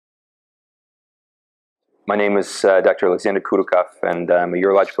My name is Dr. Alexander Kutikov, and I'm a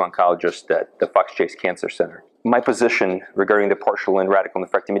urological oncologist at the Fox Chase Cancer Center. My position regarding the partial and radical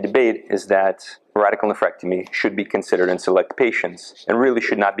nephrectomy debate is that radical nephrectomy should be considered in select patients and really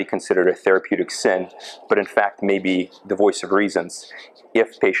should not be considered a therapeutic sin, but in fact may be the voice of reasons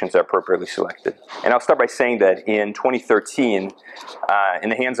if patients are appropriately selected. And I'll start by saying that in 2013, in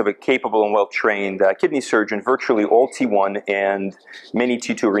the hands of a capable and well-trained kidney surgeon, virtually all T1 and many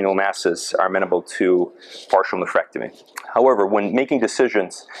T2 renal masses are amenable to partial nephrectomy. However, when making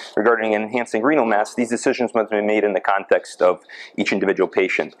decisions regarding enhancing renal mass, these decisions must be made in the context of each individual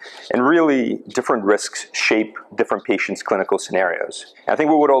patient. And really, different risks shape different patients' clinical scenarios. And I think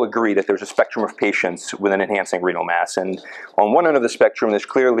we would all agree that there's a spectrum of patients with an enhancing renal mass. And on one end of the spectrum, there's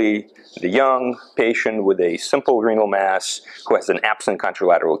clearly the young patient with a simple renal mass who has an absent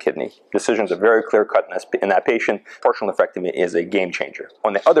contralateral kidney. Decisions are very clear-cut in that patient. Partial nephrectomy is a game changer.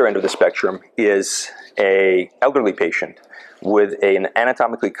 On the other end of the spectrum is an elderly patient with an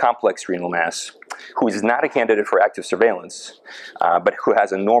anatomically complex renal mass who is not a candidate for active surveillance, but who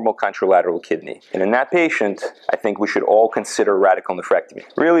has a normal contralateral kidney. And in that patient, I think we should all consider radical nephrectomy.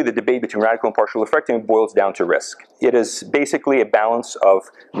 Really, the debate between radical and partial nephrectomy boils down to risk. It is basically a balance of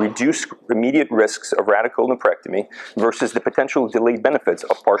reduced immediate risks of radical nephrectomy versus the potential delayed benefits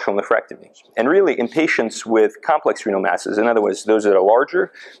of partial nephrectomy. And really, in patients with complex renal masses, in other words, those that are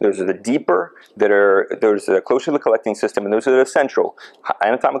larger, those that are deeper, those that are closer to the collecting system, and those that are central,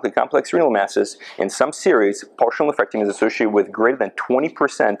 anatomically complex renal masses, in some series, partial nephrectomy is associated with greater than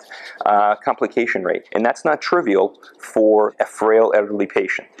 20% complication rate. And that's not trivial for a frail elderly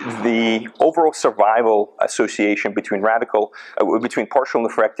patient. The overall survival association between partial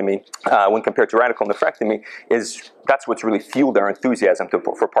nephrectomy when compared to radical nephrectomy that's what's really fueled our enthusiasm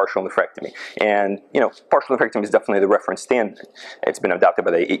for partial nephrectomy. And, partial nephrectomy is definitely the reference standard. It's been adopted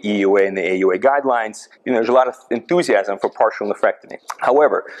by the EUA and the AUA guidelines. There's a lot of enthusiasm for partial nephrectomy.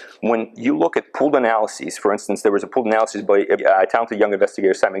 However, when you look at pooled analyses, for instance, there was a pooled analysis by a talented young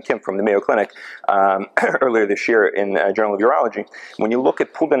investigator, Simon Kim, from the Mayo Clinic earlier this year in Journal of Urology. When you look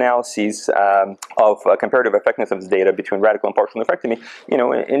at pooled analyses of comparative effectiveness of this data between radical and partial nephrectomy,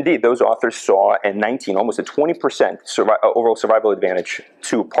 indeed, those authors saw almost a 20% overall survival advantage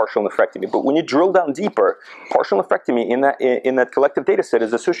to partial nephrectomy. But when you drill down deeper, partial nephrectomy in that collective data set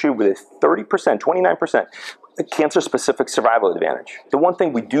is associated with a 30%, 29% cancer-specific survival advantage. The one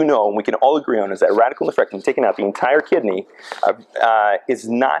thing we do know, and we can all agree on, is that radical nephrectomy, taking out the entire kidney, is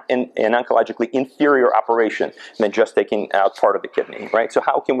not an oncologically inferior operation than just taking out part of the kidney, right? So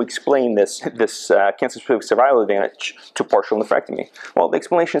how can we explain this cancer-specific survival advantage to partial nephrectomy? Well, the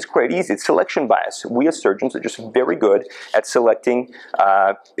explanation is quite easy. It's selection bias. We as surgeons are just very good at selecting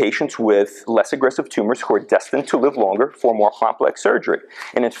patients with less aggressive tumors who are destined to live longer for more complex surgery.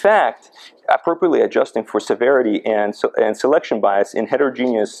 And in fact, appropriately adjusting for severity and selection bias in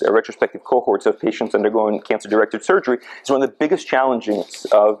heterogeneous retrospective cohorts of patients undergoing cancer-directed surgery is one of the biggest challenges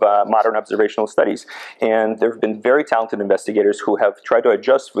of modern observational studies. And there have been very talented investigators who have tried to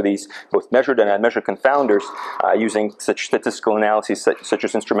adjust for these both measured and unmeasured confounders using such statistical analyses such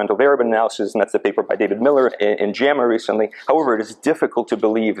as instrumental variable analysis, and that's a paper by David Miller in JAMA recently. However, it is difficult to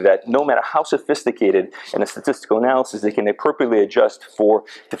believe that no matter how sophisticated in a statistical analysis, they can appropriately adjust for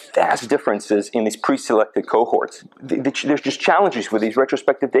the vast difference in these pre-selected cohorts. There's just challenges with these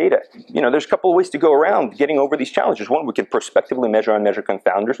retrospective data. There's a couple of ways to go around getting over these challenges. One, we can prospectively measure unmeasured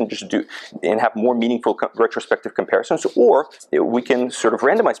confounders and have more meaningful retrospective comparisons, or we can sort of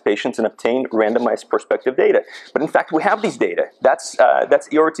randomize patients and obtain randomized prospective data. But in fact, we have these data. That's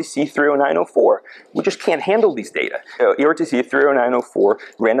ERTC 30904. We just can't handle these data. ERTC 30904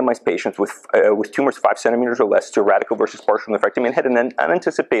 randomized patients with tumors 5 centimeters or less to radical versus partial nephrectomy and had an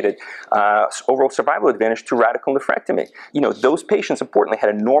unanticipated overall survival advantage to radical nephrectomy. Those patients, importantly, had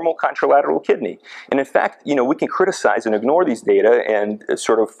a normal contralateral kidney. And in fact, we can criticize and ignore these data and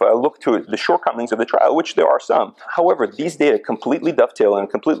sort of look to the shortcomings of the trial, which there are some. However, these data completely dovetail and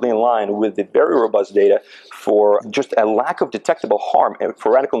completely in line with the very robust data for just a lack of detectable harm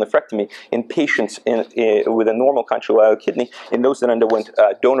for radical nephrectomy in patients with a normal contralateral kidney in those that underwent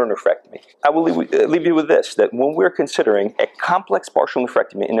donor nephrectomy. I will leave you with this, that when we're considering a complex partial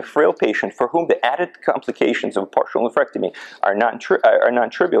nephrectomy in a frail patient for whom the added complications of partial nephrectomy are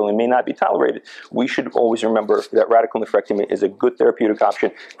non-trivial and may not be tolerated, we should always remember that radical nephrectomy is a good therapeutic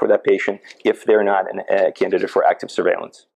option for that patient if they're not a candidate for active surveillance.